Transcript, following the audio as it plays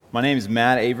My name is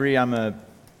Matt Avery. I'm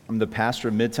the pastor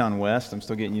of Midtown West. I'm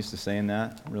still getting used to saying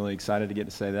that. I'm really excited to get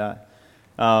to say that.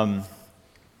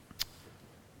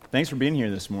 Thanks for being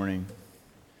here this morning.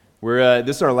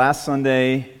 This is our last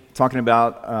Sunday talking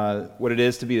about what it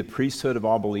is to be the priesthood of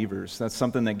all believers. That's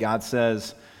something that God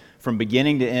says from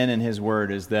beginning to end in His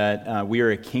Word, is that we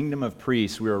are a kingdom of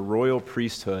priests. We are a royal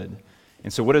priesthood.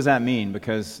 And so what does that mean?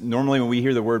 Because normally when we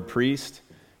hear the word priest,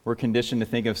 we're conditioned to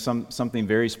think of something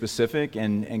very specific,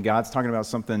 and God's talking about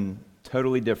something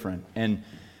totally different. And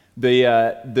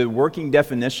the working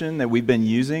definition that we've been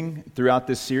using throughout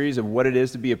this series of what it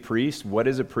is to be a priest, what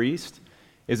is a priest,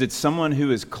 is it's someone who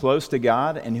is close to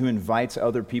God and who invites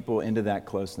other people into that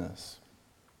closeness.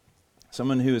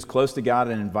 Someone who is close to God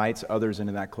and invites others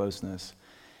into that closeness.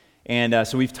 And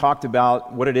so we've talked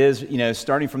about what it is,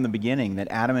 starting from the beginning, that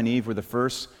Adam and Eve were the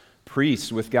first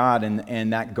priests with God,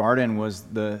 and that garden was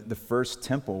the first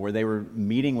temple where they were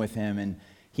meeting with Him, and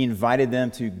He invited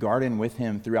them to garden with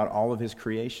Him throughout all of His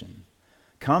creation.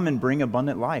 Come and bring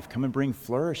abundant life. Come and bring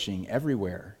flourishing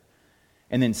everywhere.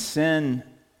 And then sin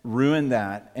ruined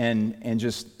that and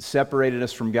just separated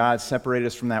us from God, separated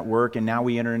us from that work, and now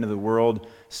we enter into the world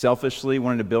selfishly,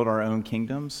 wanting to build our own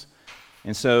kingdoms.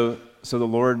 And so the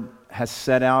Lord has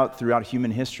set out throughout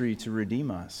human history to redeem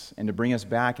us and to bring us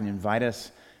back and invite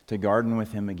us to garden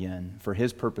with Him again for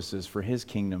His purposes, for His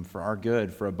kingdom, for our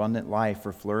good, for abundant life,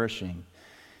 for flourishing.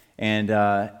 And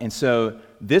so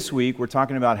this week we're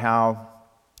talking about how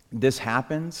this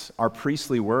happens. Our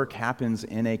priestly work happens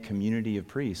in a community of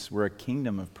priests. We're a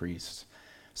kingdom of priests.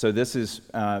 So this is,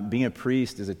 being a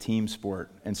priest is a team sport.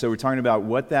 And so we're talking about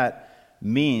what that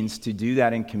means to do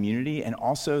that in community, and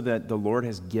also that the Lord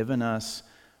has given us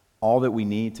all that we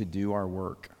need to do our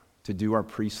work, to do our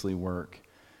priestly work.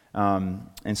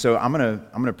 And so I'm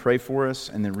gonna pray for us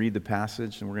and then read the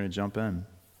passage, and we're gonna jump in.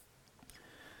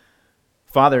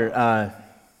 Father,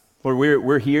 Lord,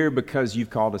 we're here because You've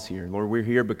called us here. Lord, we're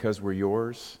here because we're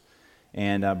Yours,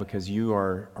 and because You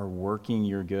are working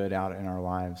Your good out in our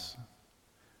lives.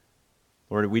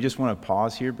 Lord, we just want to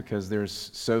pause here because there's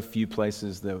so few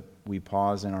places that we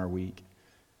pause in our week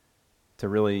to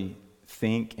really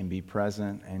think and be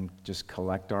present and just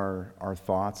collect our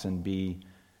thoughts and be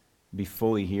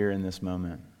fully here in this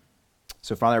moment.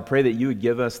 So, Father, I pray that You would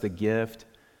give us the gift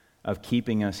of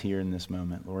keeping us here in this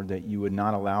moment, Lord, that You would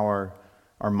not allow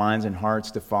our minds and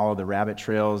hearts to follow the rabbit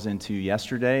trails into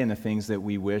yesterday and the things that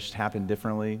we wished happened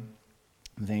differently,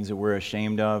 the things that we're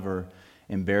ashamed of or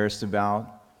embarrassed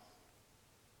about.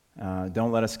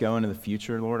 Don't let us go into the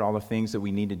future, Lord, all the things that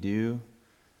we need to do,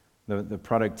 the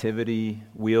productivity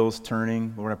wheels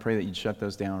turning. Lord, I pray that You'd shut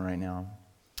those down right now.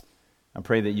 I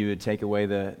pray that You would take away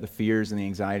the fears and the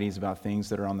anxieties about things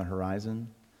that are on the horizon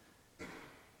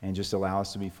and just allow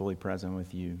us to be fully present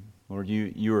with You. Lord,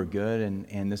 You are good,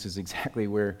 and this is exactly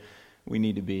where we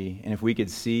need to be. And if we could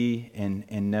see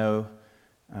and know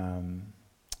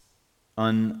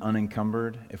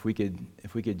unencumbered, if we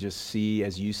could just see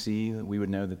as You see, we would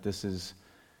know that this is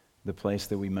the place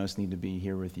that we most need to be,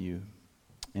 here with You.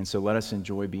 And so let us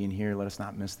enjoy being here. Let us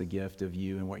not miss the gift of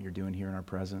You and what You're doing here in our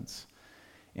presence.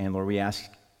 And Lord, we ask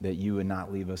that You would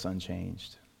not leave us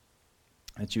unchanged,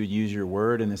 that You would use Your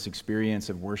word and this experience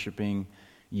of worshiping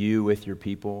You with Your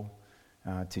people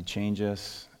to change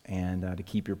us and to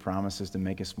keep Your promises, to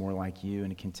make us more like You and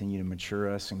to continue to mature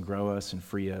us and grow us and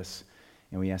free us.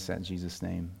 And we ask that in Jesus'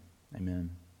 name. Amen.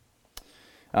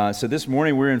 So this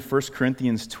morning we're in 1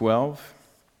 Corinthians 12,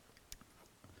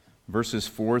 verses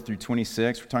 4 through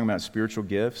 26. We're talking about spiritual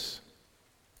gifts.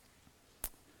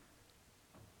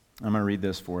 I'm going to read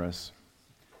this for us.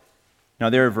 Now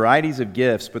there are varieties of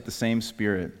gifts, but the same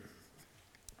Spirit.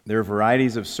 There are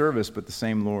varieties of service, but the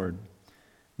same Lord.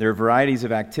 There are varieties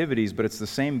of activities, but it's the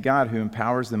same God who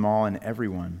empowers them all and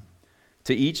everyone.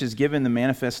 To each is given the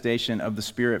manifestation of the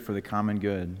Spirit for the common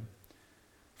good.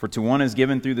 For to one is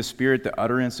given through the Spirit the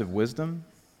utterance of wisdom,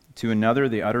 to another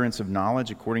the utterance of knowledge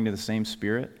according to the same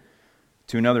Spirit,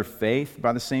 to another faith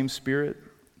by the same Spirit,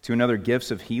 to another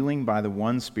gifts of healing by the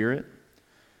one Spirit,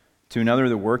 to another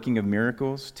the working of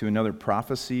miracles, to another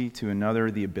prophecy, to another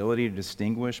the ability to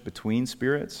distinguish between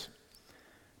spirits,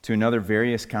 to another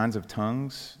various kinds of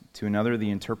tongues, to another the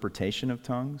interpretation of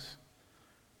tongues.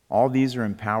 All these are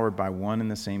empowered by one and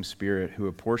the same Spirit, who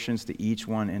apportions to each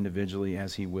one individually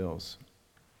as He wills.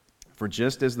 For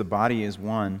just as the body is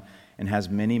one and has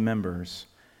many members,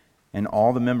 and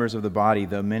all the members of the body,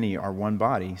 though many, are one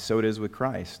body, so it is with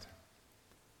Christ.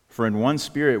 For in one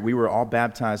Spirit we were all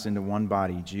baptized into one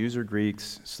body, Jews or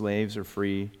Greeks, slaves or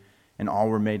free, and all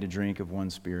were made to drink of one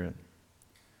Spirit.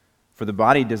 For the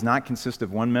body does not consist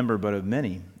of one member, but of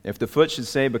many. If the foot should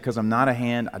say, because I'm not a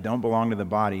hand, I don't belong to the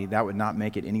body, that would not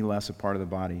make it any less a part of the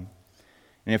body.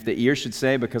 And if the ear should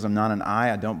say, because I'm not an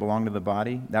eye, I don't belong to the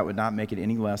body, that would not make it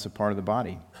any less a part of the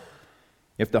body.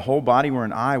 If the whole body were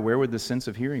an eye, where would the sense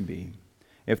of hearing be?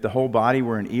 If the whole body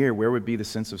were an ear, where would be the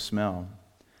sense of smell?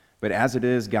 But as it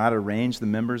is, God arranged the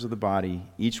members of the body,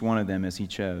 each one of them as he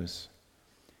chose.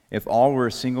 If all were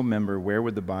a single member, where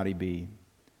would the body be?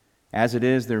 As it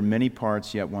is, there are many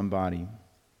parts, yet one body.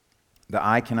 The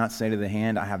eye cannot say to the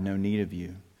hand, I have no need of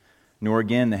you. Nor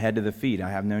again the head to the feet, I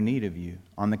have no need of you.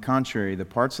 On the contrary, the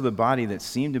parts of the body that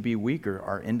seem to be weaker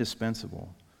are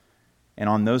indispensable. And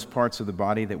on those parts of the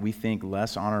body that we think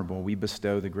less honorable, we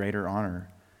bestow the greater honor.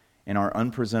 And our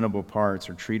unpresentable parts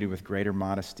are treated with greater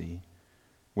modesty,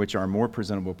 which our more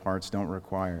presentable parts don't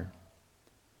require.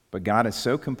 But God has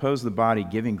so composed the body,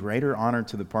 giving greater honor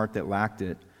to the part that lacked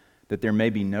it, that there may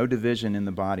be no division in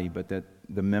the body, but that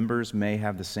the members may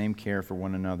have the same care for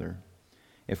one another.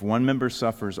 If one member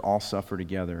suffers, all suffer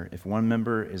together. If one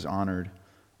member is honored,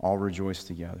 all rejoice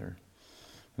together.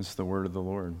 This is the word of the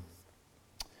Lord.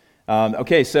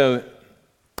 Okay, so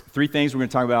 3 things we're going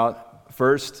to talk about.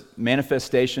 First,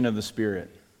 manifestation of the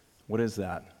Spirit. What is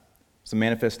that? It's a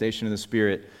manifestation of the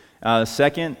Spirit.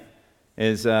 Second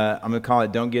is, I'm going to call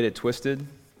it don't get it twisted.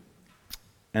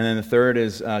 And then the third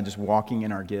is just walking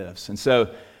in our gifts. And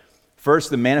so, first,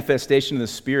 the manifestation of the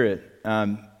Spirit.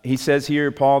 He says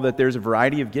here, Paul, that there's a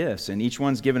variety of gifts, and each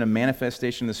one's given a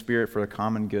manifestation of the Spirit for a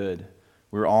common good.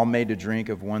 We're all made to drink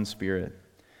of one Spirit.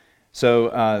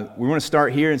 So we want to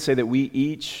start here and say that we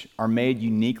each are made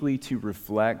uniquely to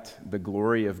reflect the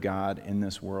glory of God in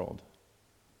this world.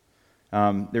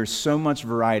 There's so much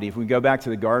variety. If we go back to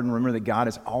the garden, remember that God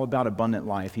is all about abundant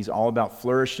life. He's all about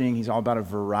flourishing. He's all about a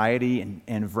variety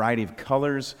and a variety of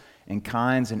colors and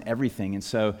kinds and everything. And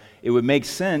so it would make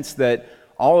sense that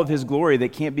all of his glory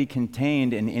that can't be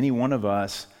contained in any one of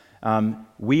us,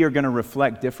 we are going to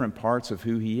reflect different parts of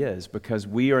who he is, because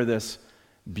we are this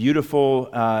beautiful,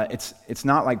 it's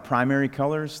not like primary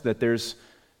colors, that there's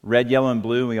red, yellow, and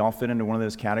blue, we all fit into one of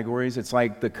those categories. It's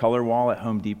like the color wall at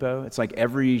Home Depot. It's like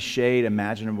every shade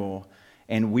imaginable,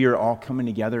 and we are all coming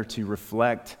together to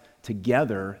reflect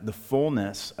together the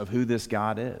fullness of who this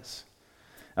God is.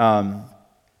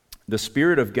 The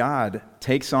Spirit of God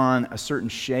takes on a certain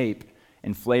shape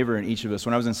and flavor in each of us.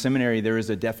 When I was in seminary, there is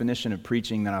a definition of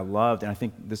preaching that I loved, and I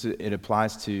think it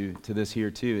applies to this here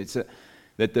too. It's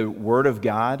that the Word of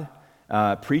God,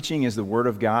 preaching is the Word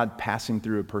of God passing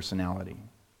through a personality.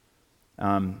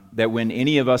 That when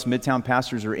any of us Midtown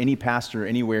pastors or any pastor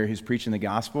anywhere who's preaching the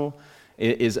gospel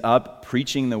is up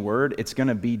preaching the word, it's going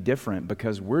to be different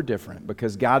because we're different,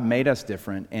 because God made us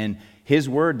different. And his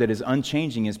word that is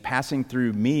unchanging is passing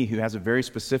through me, who has a very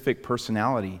specific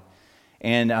personality.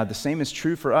 And the same is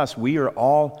true for us. We are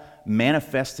all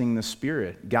manifesting the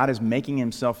Spirit. God is making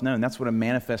himself known. That's what a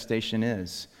manifestation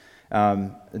is.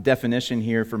 The definition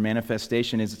here for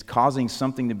manifestation is it's causing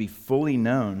something to be fully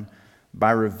known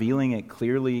by revealing it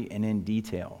clearly and in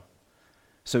detail.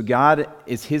 So God,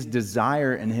 is his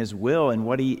desire and his will, and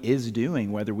what he is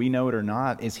doing, whether we know it or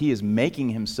not, is he is making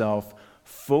himself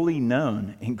fully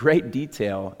known in great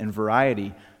detail and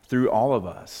variety through all of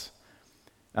us.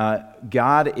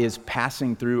 God is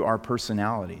passing through our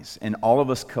personalities, and all of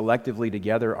us collectively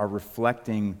together are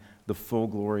reflecting the full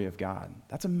glory of God.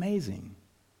 That's amazing.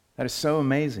 That is so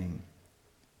amazing.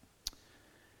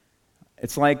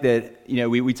 It's like that,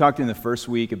 we talked in the first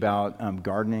week about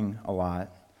gardening a lot,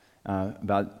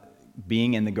 about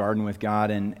being in the garden with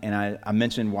God, and I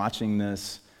mentioned watching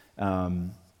this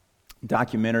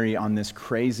documentary on this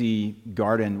crazy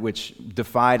garden, which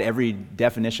defied every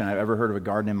definition I've ever heard of a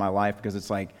garden in my life, because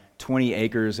it's like 20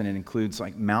 acres and it includes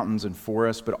like mountains and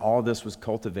forests, but all this was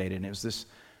cultivated, and it was this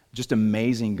just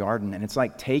amazing garden. And it's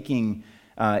like taking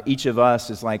each of us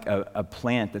is like a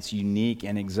plant that's unique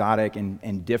and exotic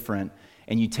and different,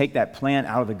 and you take that plant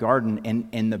out of the garden,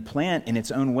 and the plant in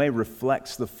its own way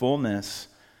reflects the fullness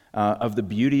of the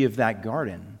beauty of that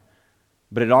garden.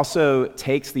 But it also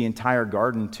takes the entire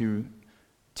garden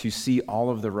to see all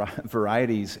of the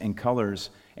varieties and colors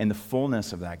and the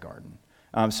fullness of that garden.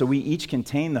 So we each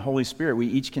contain the Holy Spirit. We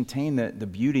each contain the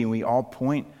beauty, and we all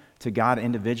point to God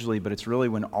individually, but it's really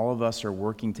when all of us are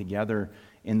working together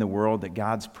in the world that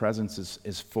God's presence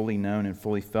is fully known and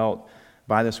fully felt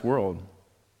by this world.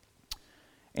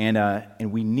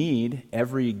 And we need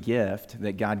every gift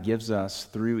that God gives us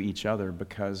through each other,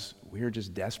 because we're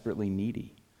just desperately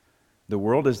needy. The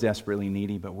world is desperately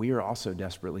needy, but we are also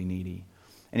desperately needy.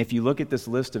 And if you look at this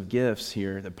list of gifts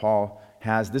here that Paul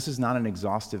has, this is not an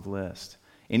exhaustive list.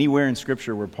 Anywhere in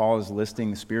Scripture where Paul is listing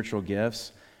the spiritual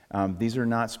gifts, These are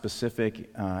not specific,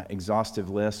 exhaustive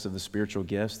lists of the spiritual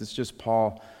gifts. It's just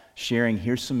Paul sharing,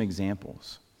 here's some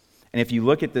examples. And if you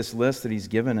look at this list that he's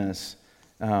given us,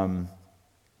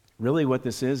 really what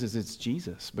this is it's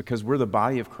Jesus, because we're the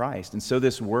body of Christ. And so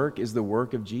this work is the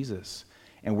work of Jesus.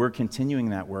 And we're continuing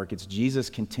that work. It's Jesus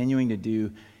continuing to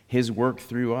do his work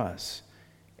through us.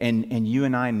 And you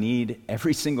and I need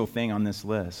every single thing on this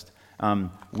list.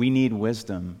 We need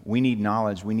wisdom. We need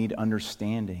knowledge. We need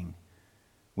understanding.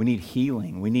 We need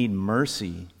healing. We need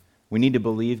mercy. We need to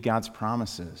believe God's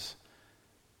promises.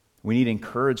 We need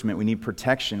encouragement. We need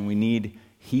protection. We need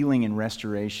healing and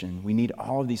restoration. We need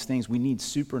all of these things. We need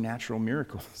supernatural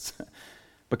miracles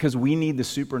because we need the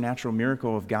supernatural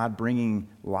miracle of God bringing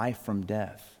life from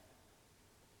death.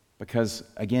 Because,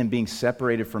 again, being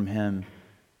separated from him,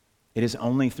 it is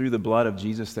only through the blood of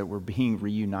Jesus that we're being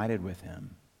reunited with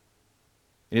him.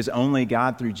 It is only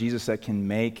God through Jesus that can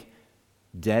make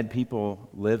dead people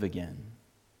live again.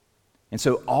 And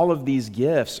so all of these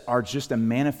gifts are just a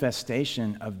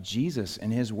manifestation of Jesus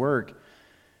and his work.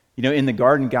 You know, in the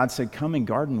garden, God said, come and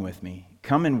garden with me.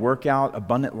 Come and work out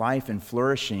abundant life and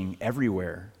flourishing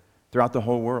everywhere throughout the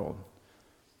whole world.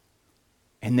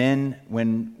 And then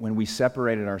when we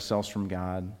separated ourselves from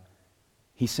God,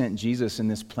 he sent Jesus in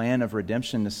this plan of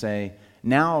redemption to say,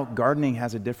 now gardening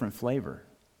has a different flavor.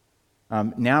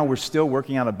 Now we're still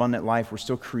working out abundant life. We're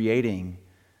still creating,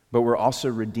 but we're also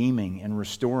redeeming and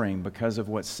restoring because of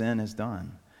what sin has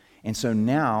done. And so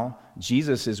now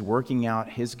Jesus is working out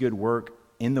his good work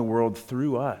in the world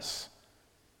through us.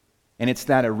 And it's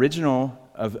that original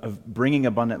of bringing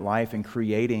abundant life and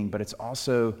creating, but it's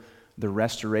also the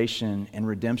restoration and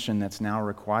redemption that's now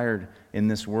required in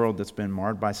this world that's been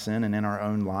marred by sin and in our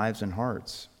own lives and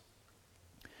hearts.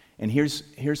 And here's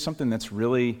something that's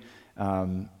really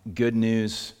good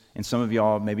news, and some of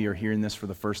y'all maybe are hearing this for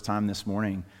the first time this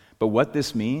morning. But what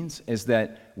this means is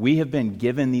that we have been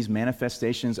given these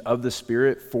manifestations of the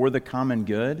Spirit for the common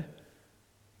good.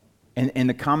 And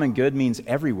the common good means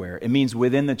everywhere. It means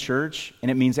within the church, and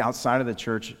it means outside of the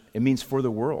church. It means for the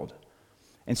world.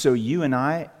 And so you and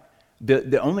I,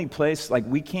 the only place, like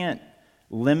we can't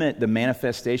limit the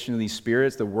manifestation of these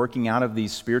spirits, the working out of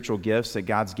these spiritual gifts that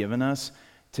God's given us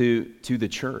to the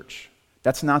church.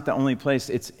 That's not the only place.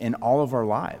 It's in all of our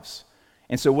lives.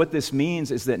 And so what this means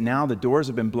is that now the doors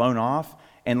have been blown off,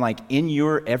 and like in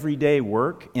your everyday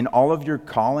work, in all of your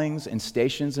callings and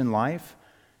stations in life,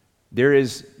 there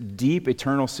is deep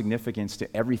eternal significance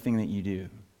to everything that you do.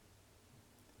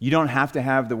 You don't have to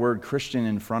have the word Christian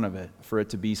in front of it for it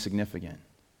to be significant.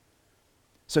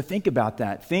 So think about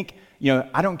that.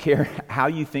 I don't care how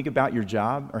you think about your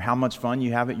job or how much fun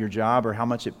you have at your job or how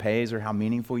much it pays or how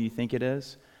meaningful you think it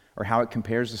is or how it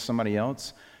compares to somebody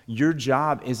else. Your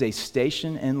job is a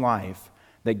station in life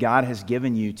that God has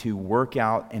given you to work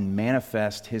out and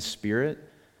manifest his Spirit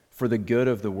for the good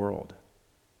of the world.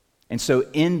 And so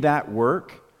in that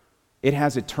work, it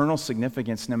has eternal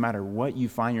significance no matter what you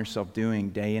find yourself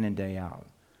doing day in and day out.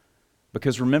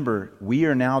 Because remember, we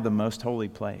are now the most holy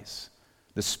place.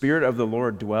 The Spirit of the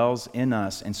Lord dwells in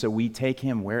us, and so we take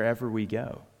him wherever we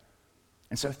go.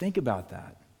 And so think about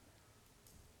that.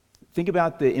 Think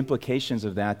about the implications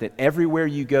of that everywhere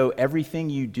you go, everything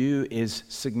you do is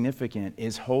significant,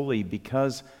 is holy,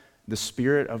 because the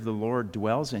Spirit of the Lord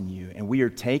dwells in you. And we are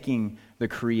taking the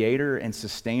creator and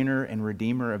sustainer and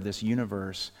redeemer of this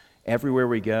universe everywhere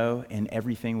we go and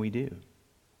everything we do.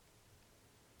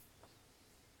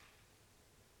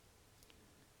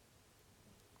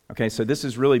 Okay, so this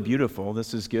is really beautiful.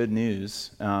 This is good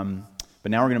news. But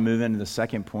now we're going to move into the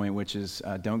second point, which is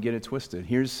don't get it twisted.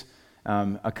 Here's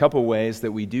a couple ways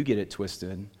that we do get it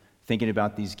twisted, thinking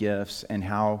about these gifts and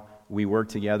how we work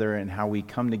together and how we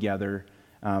come together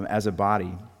as a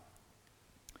body.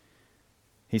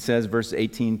 He says, verse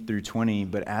 18 through 20,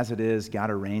 but as it is, God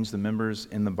arranged the members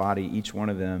in the body, each one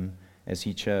of them as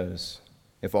he chose.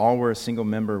 If all were a single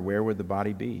member, where would the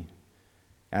body be?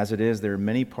 As it is, there are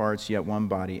many parts, yet one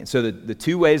body. And so the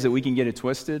two ways that we can get it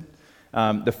twisted,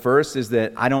 the first is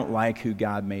that I don't like who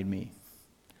God made me.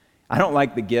 I don't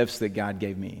like the gifts that God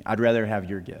gave me. I'd rather have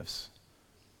your gifts.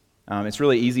 It's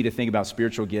really easy to think about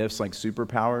spiritual gifts like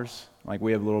superpowers. Like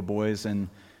we have little boys, and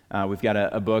we've got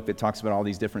a book that talks about all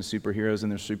these different superheroes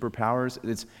and their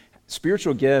superpowers.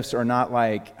 Spiritual gifts are not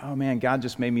like, oh man, God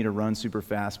just made me to run super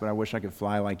fast, but I wish I could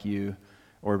fly like you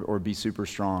or be super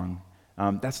strong.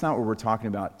 That's not what we're talking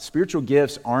about. Spiritual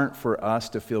gifts aren't for us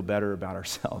to feel better about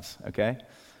ourselves, okay?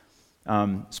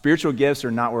 Spiritual gifts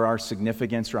are not where our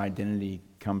significance or identity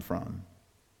come from.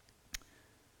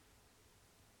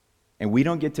 And we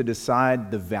don't get to decide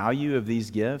the value of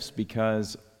these gifts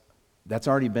because That's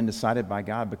already been decided by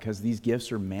God because these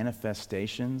gifts are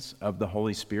manifestations of the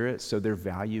Holy Spirit, so their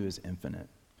value is infinite.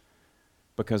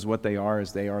 Because what they are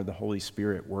is they are the Holy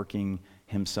Spirit working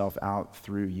himself out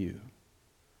through you.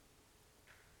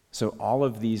 So all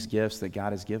of these gifts that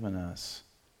God has given us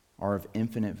are of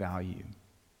infinite value.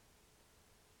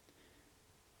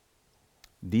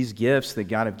 These gifts that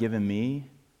God have given me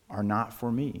are not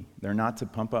for me. They're not to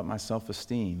pump up my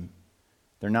self-esteem.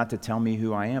 They're not to tell me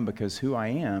who I am, because who I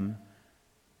am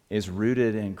is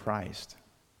rooted in Christ.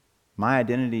 My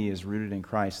identity is rooted in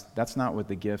Christ. That's not what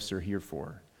the gifts are here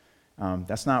for.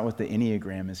 That's not what the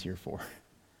Enneagram is here for.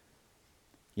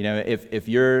 You know, if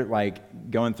you're like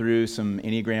going through some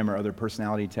Enneagram or other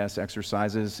personality test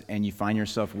exercises and you find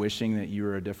yourself wishing that you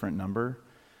were a different number,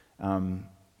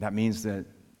 that means that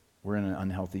we're in an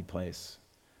unhealthy place.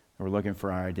 We're looking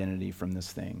for our identity from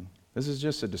this thing. This is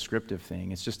just a descriptive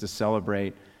thing. It's just to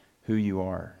celebrate who you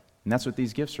are. And that's what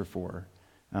these gifts are for.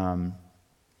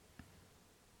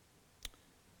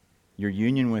 Your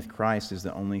union with Christ is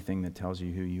the only thing that tells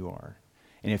you who you are.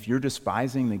 And if you're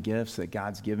despising the gifts that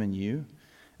God's given you,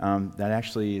 that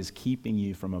actually is keeping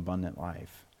you from abundant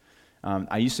life.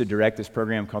 I used to direct this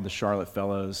program called the Charlotte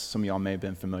Fellows. Some of y'all may have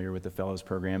been familiar with the Fellows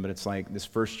program, but it's like this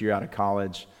first year out of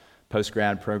college,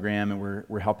 post-grad program, and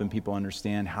we're helping people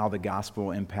understand how the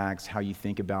gospel impacts how you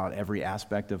think about every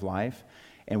aspect of life.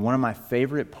 And one of my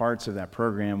favorite parts of that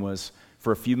program was,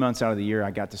 for a few months out of the year,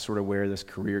 I got to sort of wear this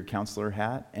career counselor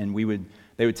hat, and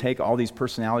they would take all these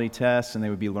personality tests, and they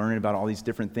would be learning about all these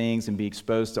different things and be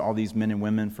exposed to all these men and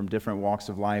women from different walks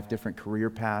of life, different career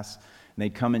paths, and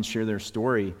they'd come and share their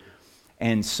story.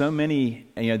 And so many,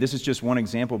 this is just one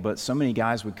example, but so many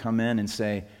guys would come in and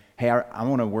say, hey, I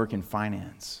want to work in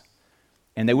finance.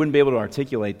 And they wouldn't be able to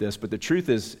articulate this, but the truth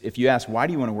is, if you ask, why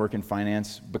do you want to work in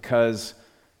finance? Because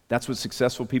that's what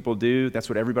successful people do. That's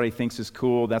what everybody thinks is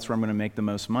cool. That's where I'm going to make the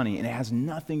most money. And it has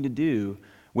nothing to do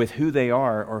with who they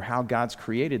are or how God's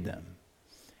created them.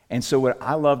 And so what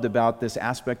I loved about this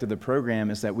aspect of the program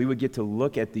is that we would get to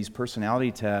look at these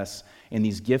personality tests and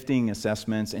these gifting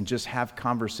assessments and just have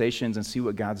conversations and see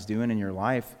what God's doing in your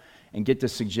life and get to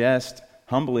suggest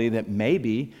humbly that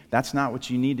maybe that's not what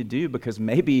you need to do, because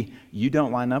maybe you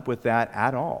don't line up with that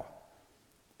at all.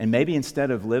 And maybe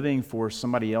instead of living for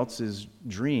somebody else's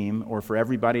dream or for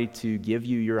everybody to give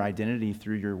you your identity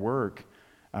through your work,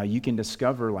 you can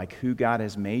discover like who God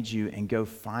has made you and go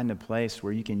find a place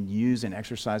where you can use and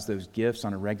exercise those gifts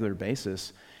on a regular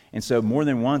basis. And so more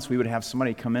than once, we would have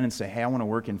somebody come in and say, hey, I want to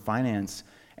work in finance.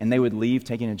 And they would leave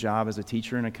taking a job as a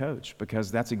teacher and a coach,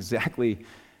 because that's exactly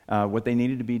what they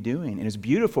needed to be doing. And it's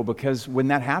beautiful because when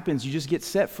that happens, you just get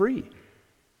set free.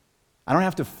 I don't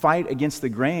have to fight against the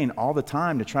grain all the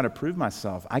time to try to prove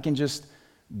myself. I can just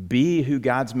be who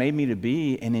God's made me to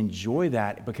be and enjoy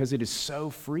that, because it is so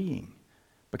freeing.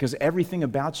 Because everything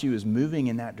about you is moving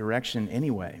in that direction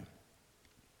anyway.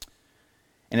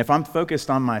 And if I'm focused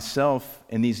on myself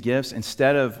and these gifts,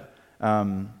 instead of,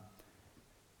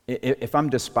 if I'm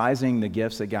despising the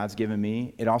gifts that God's given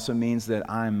me, it also means that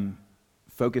I'm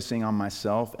focusing on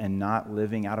myself and not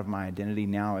living out of my identity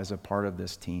now as a part of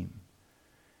this team.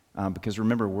 Because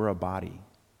remember, we're a body.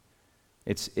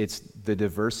 It's the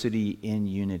diversity in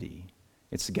unity.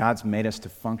 It's God's made us to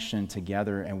function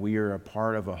together, and we are a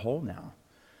part of a whole now.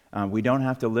 We don't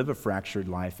have to live a fractured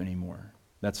life anymore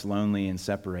that's lonely and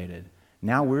separated.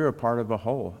 Now we're a part of a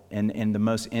whole in the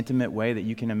most intimate way that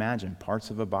you can imagine, parts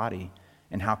of a body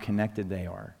and how connected they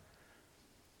are.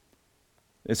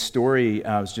 This story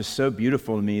was just so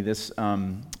beautiful to me. This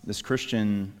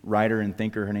Christian writer and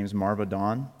thinker, her name is Marva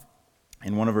Dawn.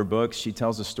 In one of her books, she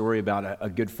tells a story about a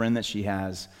good friend that she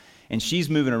has. And she's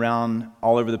moving around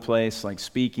all over the place, like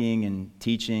speaking and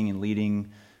teaching and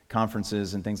leading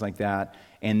conferences and things like that.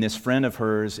 And this friend of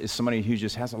hers is somebody who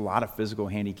just has a lot of physical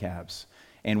handicaps.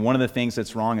 And one of the things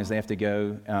that's wrong is they have to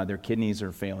go, their kidneys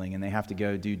are failing, and they have to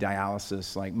go do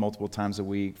dialysis like multiple times a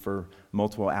week for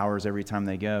multiple hours every time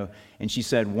they go. And she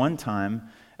said one time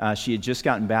she had just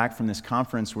gotten back from this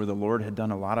conference where the Lord had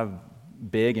done a lot of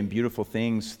big and beautiful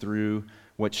things through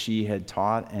what she had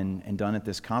taught and done at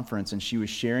this conference. And she was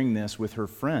sharing this with her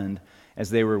friend as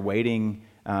they were waiting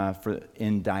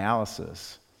in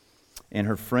dialysis. And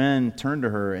her friend turned to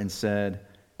her and said,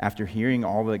 after hearing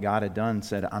all that God had done,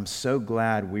 said, I'm so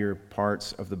glad we're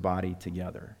parts of the body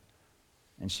together.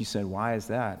 And she said, why is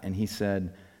that? And he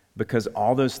said, because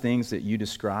all those things that you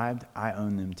described, I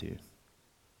own them too.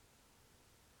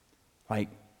 Like,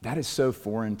 that is so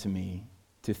foreign to me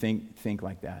to think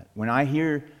like that. When I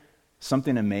hear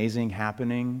something amazing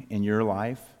happening in your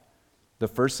life, the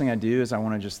first thing I do is I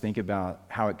want to just think about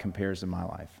how it compares to my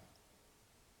life.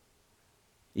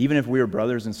 Even if we are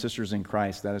brothers and sisters in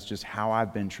Christ, that is just how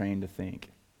I've been trained to think.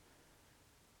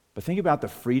 But think about the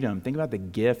freedom, think about the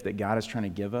gift that God is trying to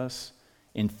give us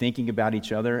in thinking about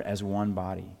each other as one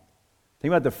body.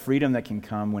 Think about the freedom that can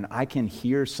come when I can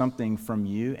hear something from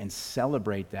you and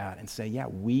celebrate that and say, yeah,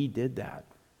 we did that.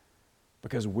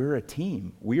 Because we're a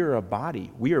team. We are a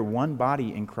body. We are one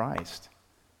body in Christ.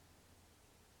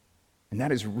 And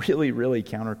that is really, really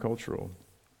countercultural.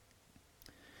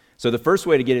 So the first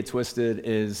way to get it twisted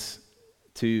is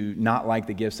to not like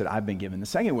the gifts that I've been given. The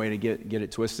second way to get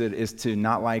it twisted is to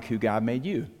not like who God made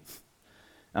you.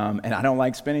 And I don't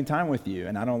like spending time with you,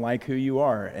 and I don't like who you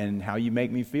are and how you make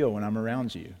me feel when I'm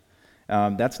around you.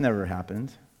 That's never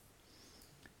happened.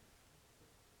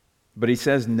 But he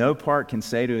says no part can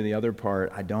say to the other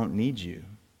part, I don't need you.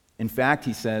 In fact,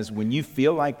 he says, when you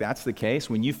feel like that's the case,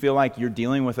 when you feel like you're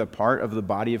dealing with a part of the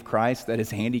body of Christ that is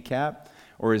handicapped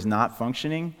or is not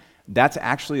functioning, that's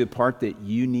actually the part that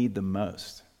you need the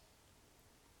most.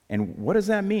 And what does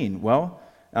that mean? Well,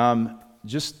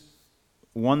 just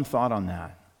one thought on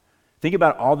that. Think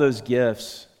about all those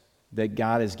gifts that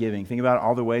God is giving. Think about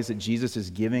all the ways that Jesus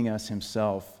is giving us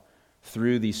himself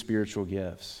through these spiritual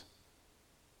gifts.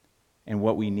 And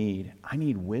what we need. I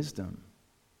need wisdom.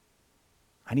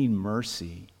 I need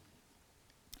mercy.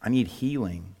 I need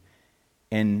healing.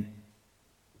 And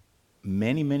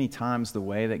many, many times the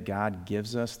way that God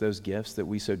gives us those gifts that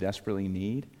we so desperately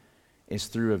need is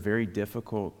through a very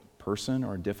difficult person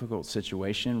or a difficult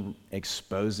situation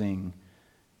exposing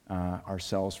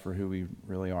ourselves for who we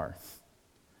really are.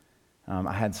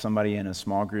 I had somebody in a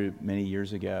small group many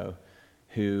years ago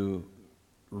who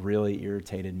really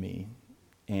irritated me.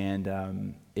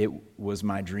 And it was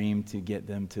my dream to get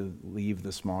them to leave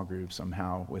the small group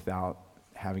somehow without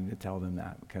having to tell them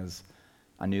that, because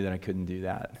I knew that I couldn't do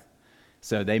that.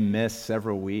 So they missed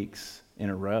several weeks in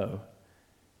a row.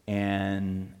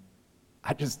 And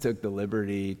I just took the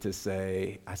liberty to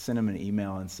say, I sent them an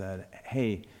email and said,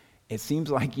 hey, it seems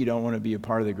like you don't want to be a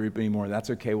part of the group anymore. That's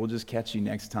okay. We'll just catch you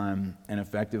next time, and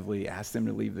effectively ask them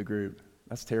to leave the group.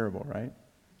 That's terrible, right?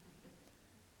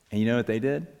 And you know what they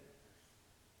did?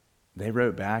 They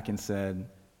wrote back and said,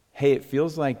 hey, it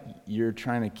feels like you're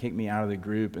trying to kick me out of the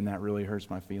group, and that really hurts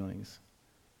my feelings.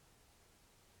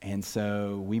 And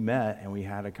so we met and we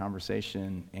had a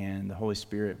conversation, and the Holy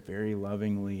Spirit very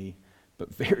lovingly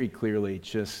but very clearly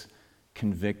just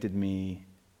convicted me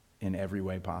in every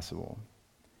way possible.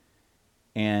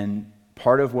 And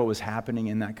part of what was happening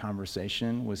in that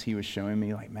conversation was he was showing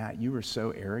me, like, Matt, you were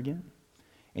so arrogant,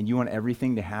 and you want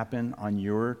everything to happen on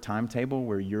your timetable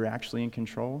where you're actually in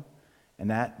control. And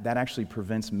that actually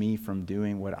prevents me from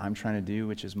doing what I'm trying to do,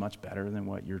 which is much better than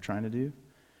what you're trying to do.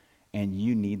 And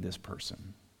you need this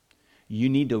person. You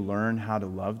need to learn how to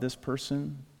love this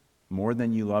person more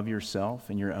than you love yourself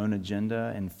and your own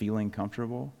agenda and feeling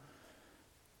comfortable.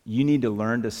 You need to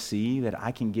learn to see that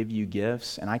I can give you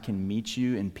gifts and I can meet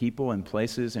you in people and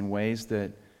places in ways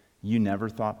that you never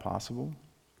thought possible.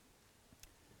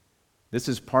 This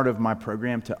is part of my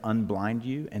program to unblind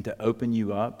you and to open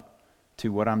you up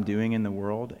to what I'm doing in the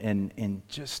world, and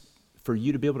just for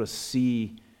you to be able to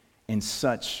see in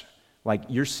such, like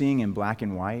you're seeing in black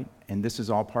and white, and this is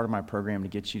all part of my program to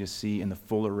get you to see in the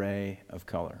full array of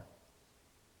color.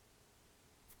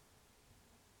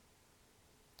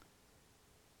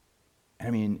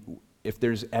 I mean, if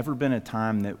there's ever been a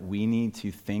time that we need to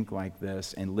think like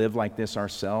this and live like this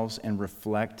ourselves and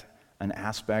reflect an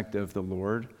aspect of the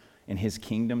Lord and his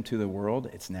kingdom to the world,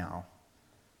 it's now.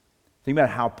 Think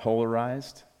about how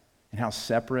polarized and how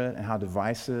separate and how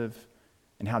divisive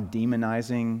and how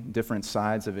demonizing different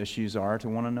sides of issues are to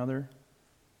one another.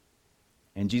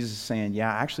 And Jesus is saying,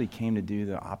 yeah, I actually came to do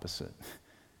the opposite.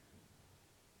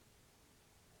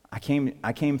 I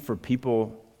came for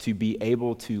people to be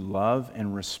able to love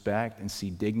and respect and see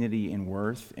dignity and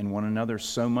worth in one another,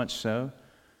 so much so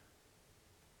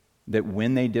that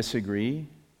when they disagree,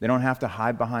 they don't have to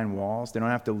hide behind walls. They don't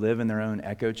have to live in their own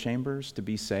echo chambers to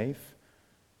be safe.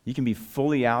 You can be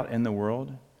fully out in the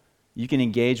world. You can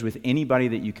engage with anybody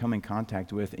that you come in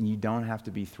contact with, and you don't have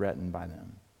to be threatened by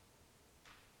them.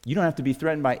 You don't have to be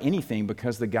threatened by anything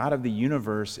because the God of the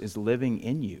universe is living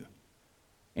in you.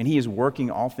 And he is working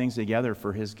all things together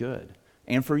for his good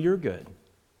and for your good.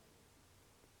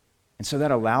 And so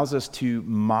that allows us to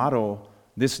model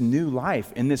this new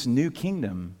life in this new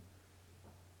kingdom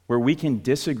where we can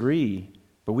disagree,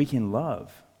 but we can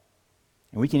love.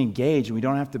 And we can engage, and we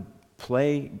don't have to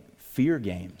play fear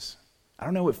games. I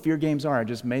don't know what fear games are. I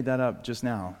just made that up just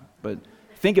now. But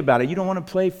think about it. You don't want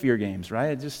to play fear games,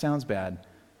 right? It just sounds bad.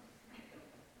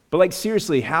 But like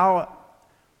seriously, how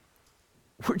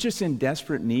we're just in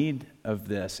desperate need of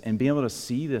this and being able to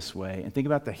see this way and think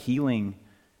about the healing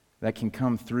that can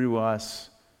come through us,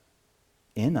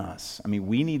 in us. I mean,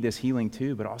 we need this healing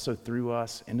too, but also through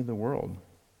us into the world.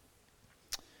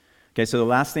 Okay, so the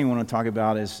last thing I want to talk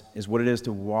about is what it is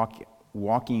to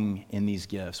walking in these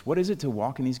gifts. What is it to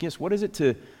walk in these gifts? What is it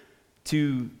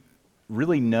to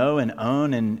really know and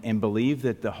own and believe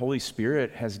that the Holy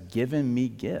Spirit has given me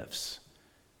gifts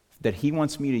that he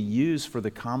wants me to use for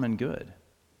the common good?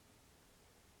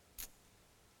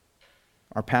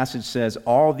 Our passage says,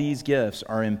 all these gifts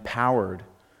are empowered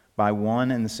by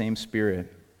one and the same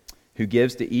Spirit, who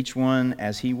gives to each one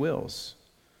as he wills.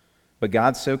 But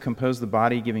God so composed the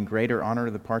body, giving greater honor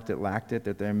to the part that lacked it,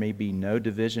 that there may be no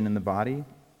division in the body,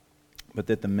 but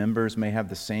that the members may have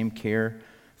the same care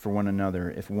for one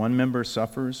another. If one member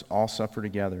suffers, all suffer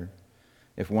together.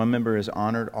 If one member is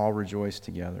honored, all rejoice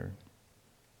together.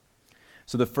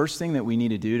 So the first thing that we need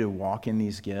to do to walk in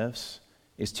these gifts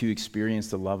is to experience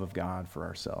the love of God for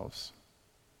ourselves.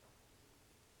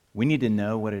 We need to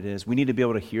know what it is. We need to be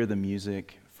able to hear the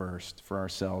music first for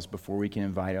ourselves before we can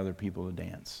invite other people to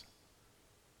dance.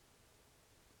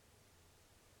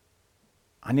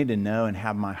 I need to know and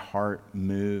have my heart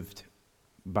moved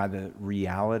by the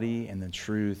reality and the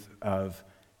truth of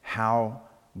how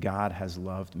God has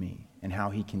loved me and how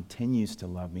he continues to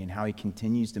love me and how he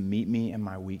continues to meet me in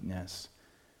my weakness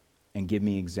and give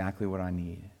me exactly what I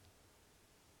need.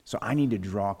 So I need to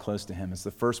draw close to him. It's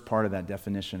the first part of that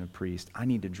definition of priest. I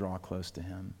need to draw close to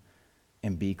him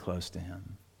and be close to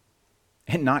him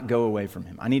and not go away from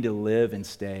him. I need to live and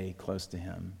stay close to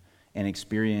him and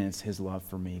experience his love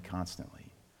for me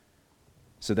constantly.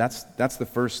 So that's the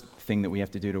first thing that we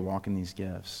have to do to walk in these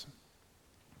gifts.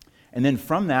 And then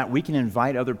from that, we can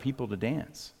invite other people to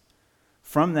dance.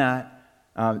 From that,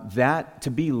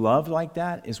 to be loved like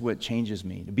that is what changes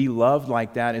me. To be loved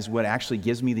like that is what actually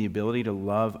gives me the ability to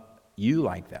love you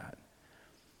like that.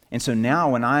 And so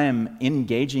now when I am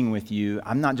engaging with you,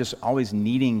 I'm not just always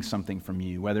needing something from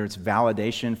you, whether it's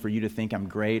validation for you to think I'm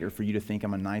great or for you to think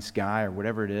I'm a nice guy or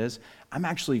whatever it is. I'm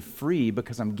actually free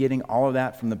because I'm getting all of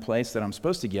that from the place that I'm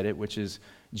supposed to get it, which is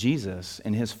Jesus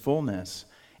and his fullness.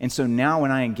 And so now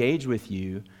when I engage with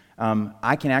you,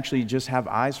 I can actually just have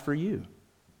eyes for you.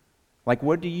 Like,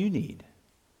 what do you need?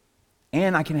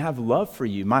 And I can have love for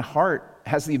you. My heart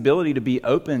has the ability to be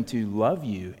open to love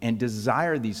you and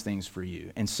desire these things for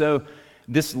you. And so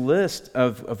this list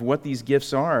of what these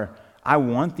gifts are, I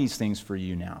want these things for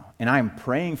you now. And I am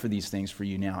praying for these things for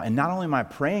you now. And not only am I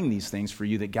praying these things for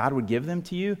you that God would give them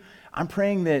to you, I'm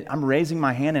praying that I'm raising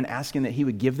my hand and asking that he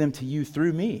would give them to you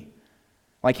through me.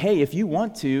 Like, hey, if you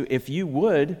want to, if you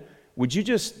would you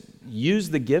just use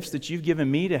the gifts that you've given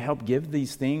me to help give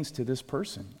these things to this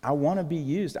person? I want to be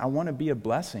used. I want to be a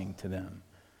blessing to them.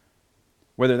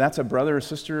 Whether that's a brother or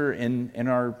sister in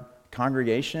our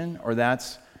congregation, or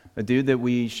that's a dude that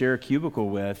we share a cubicle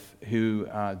with who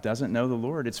doesn't know the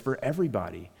Lord. It's for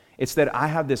everybody. It's that I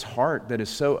have this heart that is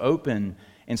so open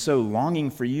and so longing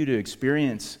for you to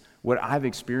experience what I've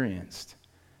experienced.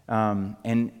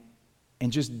 And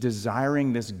just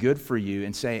desiring this good for you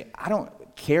and say, I don't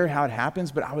care how it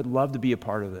happens, but I would love to be a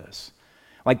part of this.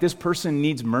 Like, this person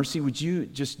needs mercy. Would you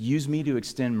just use me to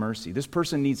extend mercy? This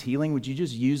person needs healing. Would you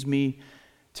just use me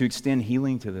to extend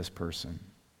healing to this person?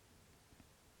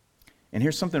 And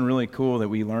here's something really cool that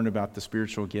we learned about the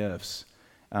spiritual gifts.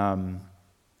 God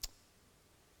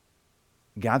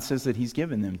says that he's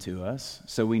given them to us,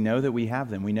 so we know that we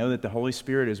have them. We know that the Holy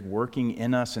Spirit is working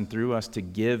in us and through us to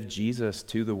give Jesus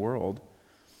to the world.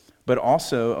 But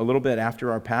also, a little bit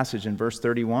after our passage in verse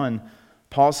 31,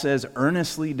 Paul says,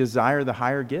 earnestly desire the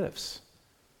higher gifts.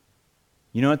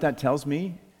 You know what that tells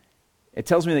me? It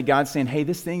tells me that God's saying, hey,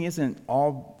 this thing isn't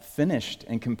all finished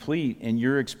and complete in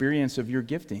your experience of your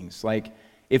giftings. Like,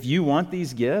 if you want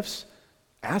these gifts,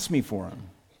 ask me for them,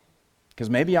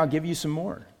 because maybe I'll give you some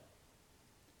more.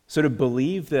 So to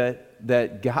believe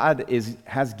that God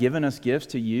has given us gifts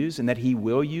to use and that he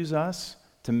will use us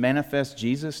to manifest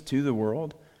Jesus to the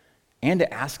world, and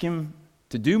to ask him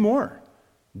to do more.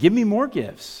 Give me more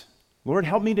gifts. Lord,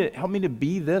 help me to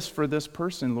be this for this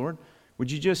person, Lord. Would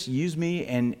you just use me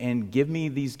and give me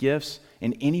these gifts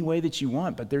in any way that you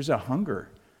want? But there's a hunger.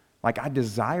 Like, I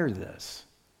desire this.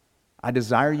 I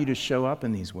desire you to show up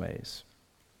in these ways.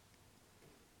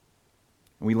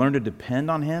 We learn to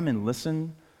depend on him and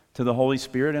listen to the Holy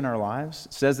Spirit in our lives.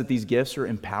 It says that these gifts are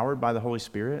empowered by the Holy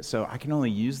Spirit, so I can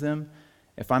only use them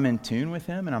if I'm in tune with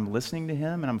him and I'm listening to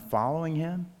him and I'm following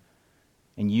him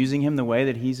and using him the way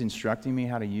that he's instructing me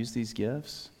how to use these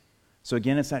gifts. So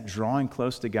again, it's that drawing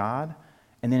close to God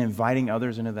and then inviting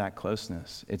others into that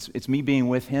closeness. It's me being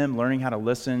with him, learning how to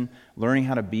listen, learning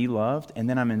how to be loved, and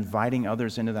then I'm inviting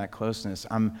others into that closeness.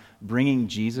 I'm bringing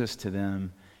Jesus to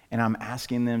them, and I'm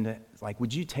asking them to, like,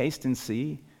 would you taste and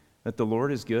see that the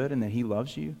Lord is good and that he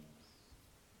loves you?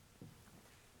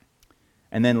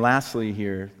 And then lastly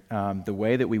here, the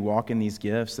way that we walk in these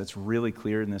gifts that's really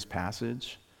clear in this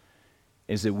passage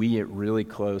is that we get really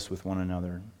close with one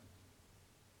another.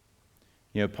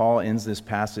 You know, Paul ends this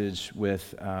passage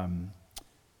with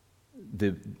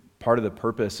the part of the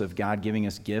purpose of God giving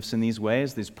us gifts in these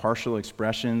ways, these partial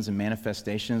expressions and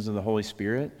manifestations of the Holy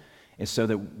Spirit, is so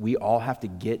that we all have to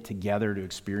get together to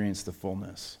experience the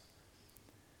fullness.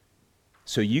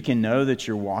 So you can know that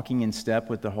you're walking in step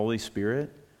with the Holy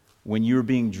Spirit when you're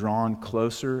being drawn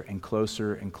closer and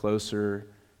closer and closer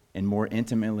and more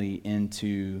intimately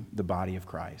into the body of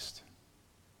Christ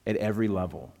at every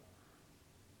level.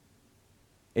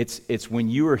 It's when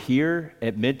you are here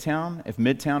at Midtown, if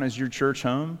Midtown is your church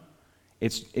home,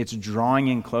 it's drawing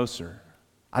in closer.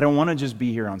 I don't want to just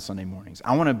be here on Sunday mornings.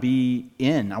 I want to be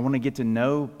in. I want to get to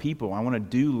know people. I want to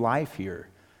do life here.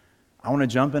 I want to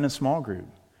jump in a small group.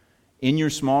 In your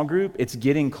small group, it's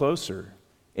getting closer.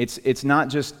 It's not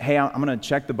just, hey, I'm going to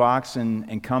check the box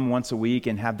and come once a week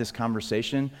and have this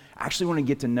conversation. I actually want to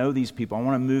get to know these people. I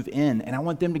want to move in, and I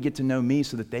want them to get to know me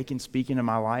so that they can speak into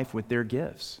my life with their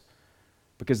gifts.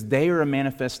 Because they are a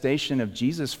manifestation of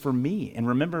Jesus for me. And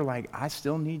remember, like, I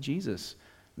still need Jesus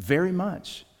very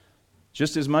much.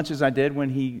 Just as much as I did when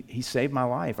he saved my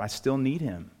life, I still need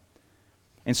him.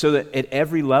 And so that at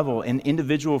every level, in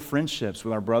individual friendships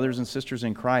with our brothers and sisters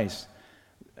in Christ,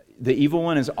 the evil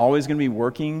one is always going to be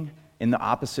working in the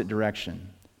opposite direction,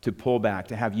 to pull back,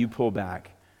 to have you pull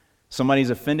back. Somebody's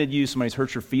offended you, somebody's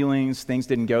hurt your feelings, things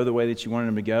didn't go the way that you wanted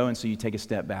them to go, and so you take a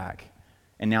step back.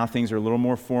 And now things are a little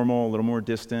more formal, a little more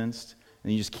distanced,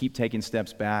 and you just keep taking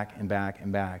steps back and back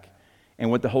and back.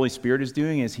 And what the Holy Spirit is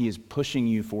doing is he is pushing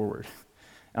you forward.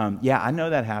 Yeah, I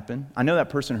know that happened. I know that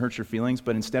person hurt your feelings,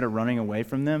 but instead of running away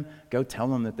from them, go tell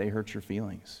them that they hurt your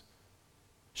feelings.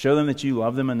 Show them that you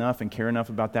love them enough and care enough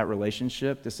about that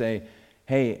relationship to say,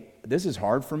 hey, this is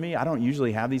hard for me. I don't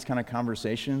usually have these kind of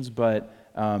conversations, but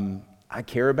I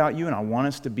care about you and I want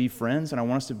us to be friends and I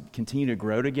want us to continue to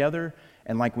grow together.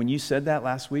 And like when you said that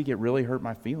last week, it really hurt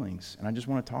my feelings. And I just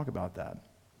want to talk about that.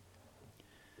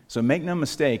 So make no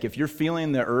mistake, if you're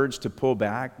feeling the urge to pull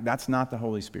back, that's not the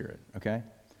Holy Spirit, okay?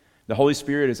 The Holy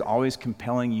Spirit is always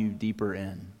compelling you deeper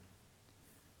in.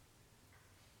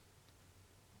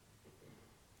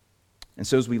 And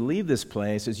so as we leave this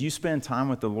place, as you spend time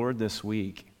with the Lord this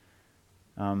week,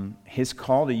 his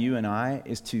call to you and I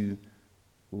is to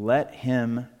let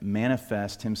him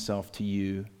manifest himself to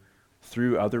you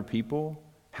through other people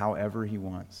however he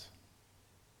wants.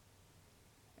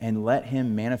 And let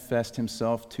him manifest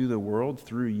himself to the world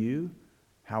through you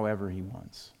however he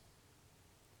wants.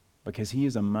 Because he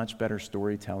is a much better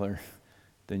storyteller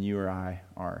than you or I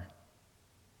are.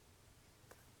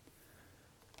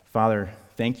 Father,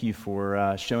 thank you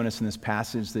for showing us in this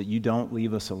passage that you don't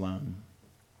leave us alone.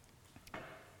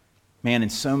 Man, in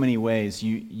so many ways,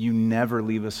 you never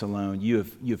leave us alone. You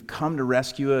have come to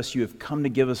rescue us. You have come to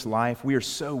give us life. We are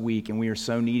so weak and we are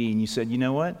so needy. And you said, you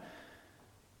know what?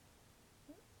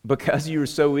 Because you are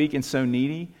so weak and so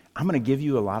needy, I'm going to give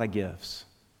you a lot of gifts.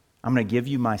 I'm going to give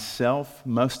you myself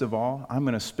most of all. I'm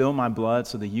going to spill my blood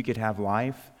so that you could have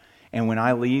life. And when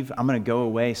I leave, I'm going to go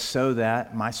away so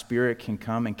that my Spirit can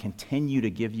come and continue to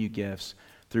give you gifts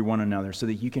through one another so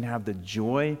that you can have the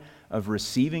joy of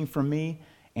receiving from me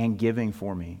and giving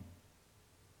for me.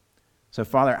 So,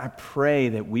 Father, I pray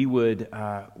that we would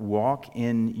walk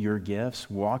in your gifts,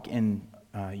 walk in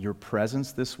your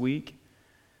presence this week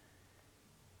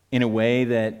in a way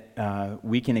that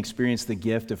we can experience the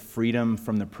gift of freedom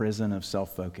from the prison of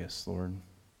self-focus, Lord.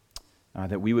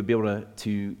 That we would be able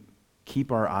to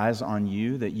keep our eyes on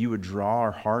you, that you would draw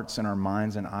our hearts and our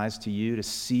minds and eyes to you, to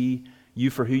see you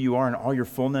for who you are in all your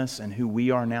fullness and who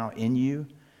we are now in you,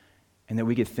 and that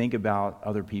we could think about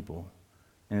other people,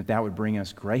 and that would bring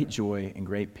us great joy and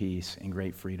great peace and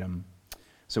great freedom.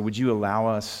 So would you allow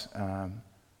us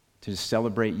to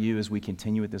celebrate you as we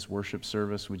continue with this worship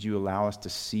service? Would you allow us to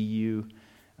see you?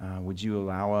 Would you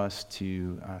allow us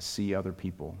to see other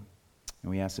people?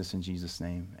 And we ask this in Jesus'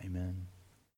 name. Amen.